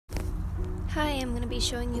Hi, I'm going to be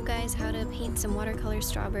showing you guys how to paint some watercolor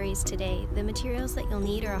strawberries today. The materials that you'll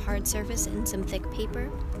need are a hard surface and some thick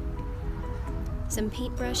paper, some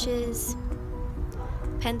paintbrushes,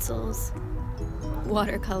 pencils,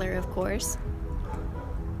 watercolor of course,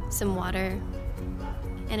 some water,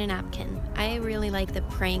 and a napkin. I really like the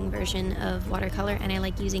praying version of watercolor, and I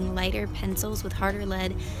like using lighter pencils with harder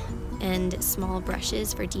lead and small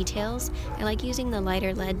brushes for details. I like using the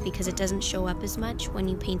lighter lead because it doesn't show up as much when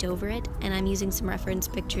you paint over it, and I'm using some reference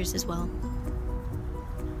pictures as well.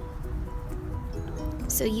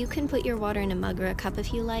 So you can put your water in a mug or a cup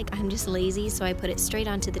if you like. I'm just lazy, so I put it straight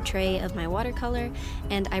onto the tray of my watercolor,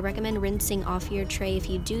 and I recommend rinsing off your tray if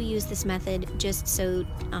you do use this method, just so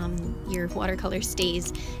your watercolor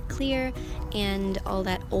stays clear and all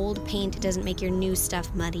that old paint doesn't make your new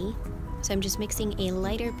stuff muddy. So I'm just mixing a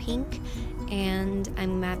lighter pink, and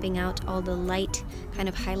I'm mapping out all the light kind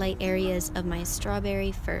of highlight areas of my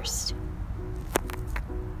strawberry first.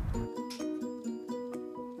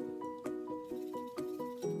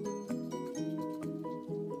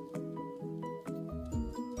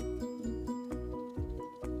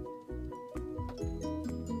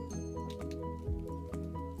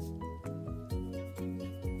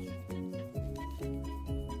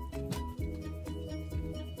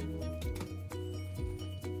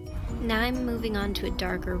 Now I'm moving on to a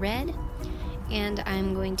darker red, and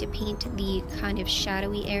I'm going to paint the kind of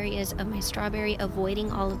shadowy areas of my strawberry,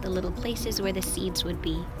 avoiding all of the little places where the seeds would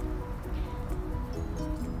be.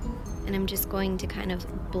 And I'm just going to kind of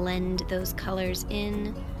blend those colors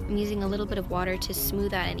in. I'm using a little bit of water to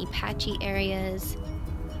smooth out any patchy areas.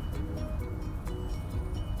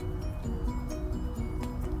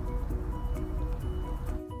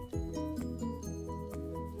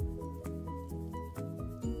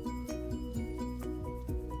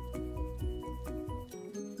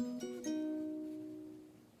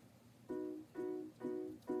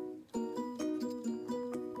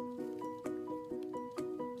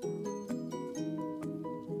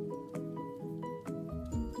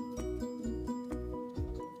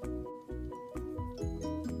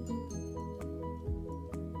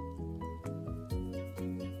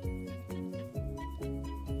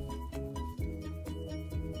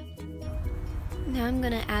 Now I'm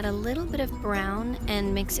going to add a little bit of brown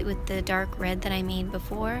and mix it with the dark red that I made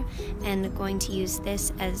before, and going to use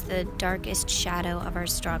this as the darkest shadow of our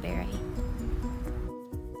strawberry.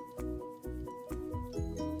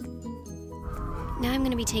 Now I'm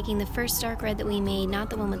going to be taking the first dark red that we made, not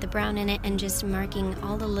the one with the brown in it, and just marking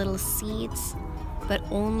all the little seeds, but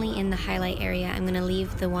only in the highlight area. I'm going to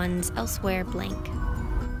leave the ones elsewhere blank.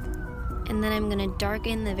 And then I'm going to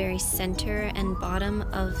darken the very center and bottom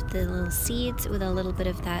of the little seeds with a little bit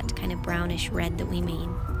of that kind of brownish red that we made.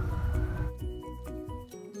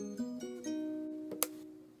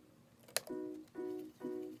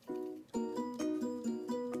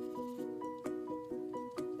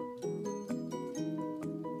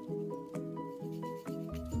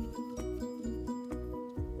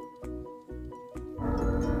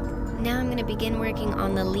 Now I'm going to begin working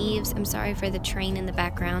on the leaves. I'm sorry for the train in the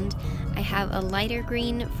background. I have a lighter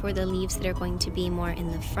green for the leaves that are going to be more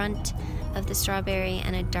in the front of the strawberry,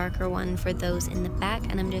 and a darker one for those in the back,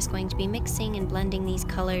 and I'm just going to be mixing and blending these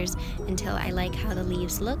colors until I like how the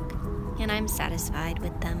leaves look and I'm satisfied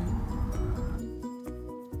with them.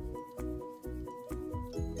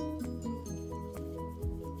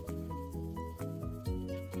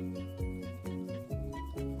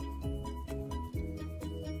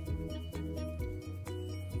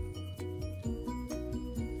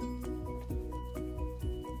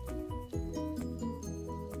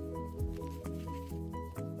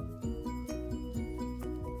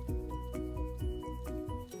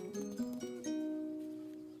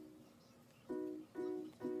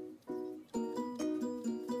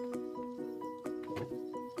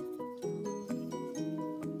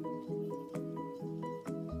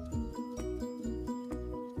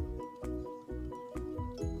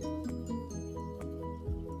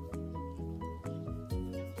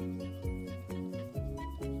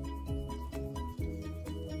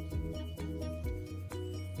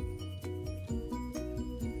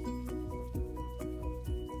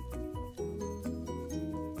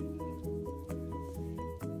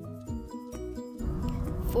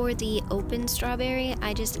 For the open strawberry,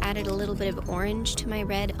 I just added a little bit of orange to my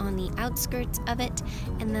red on the outskirts of it,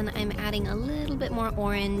 and then I'm adding a little bit more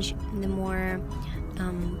orange the more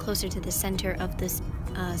closer to the center of this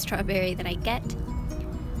strawberry that I get.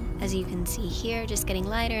 As you can see here, just getting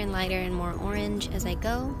lighter and lighter and more orange as I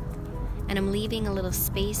go. And I'm leaving a little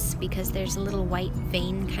space because there's a little white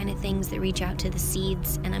vein kind of things that reach out to the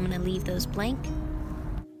seeds, and I'm going to leave those blank.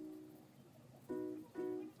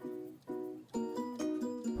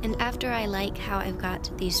 And after I like how I've got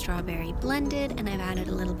the strawberry blended and I've added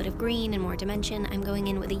a little bit of green and more dimension, I'm going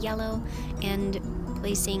in with a yellow and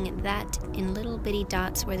placing that in little bitty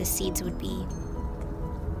dots where the seeds would be.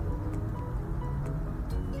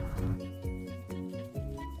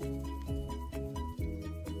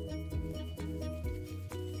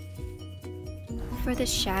 For the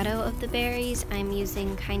shadow of the berries, I'm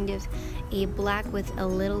using kind of a black with a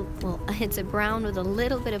little, well, it's a brown with a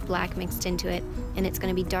little bit of black mixed into it, and it's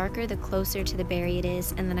going to be darker the closer to the berry it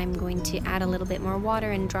is, and then I'm going to add a little bit more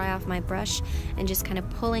water and dry off my brush and just kind of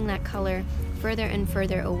pulling that color further and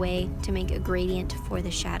further away to make a gradient for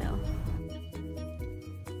the shadow.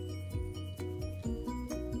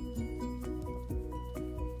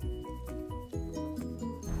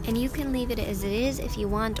 And you can leave it as it is if you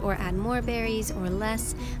want, or add more berries or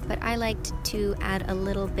less, but I liked to add a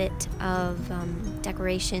little bit of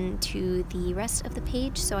decoration to the rest of the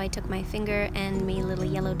page, so I took my finger and made little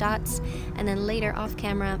yellow dots, and then later off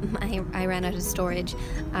camera, I ran out of storage.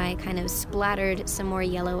 I kind of splattered some more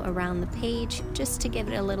yellow around the page just to give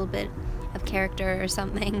it a little bit of character or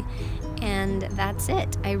something, and that's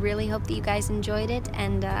it. I really hope that you guys enjoyed it,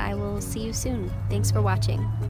 and I will see you soon. Thanks for watching.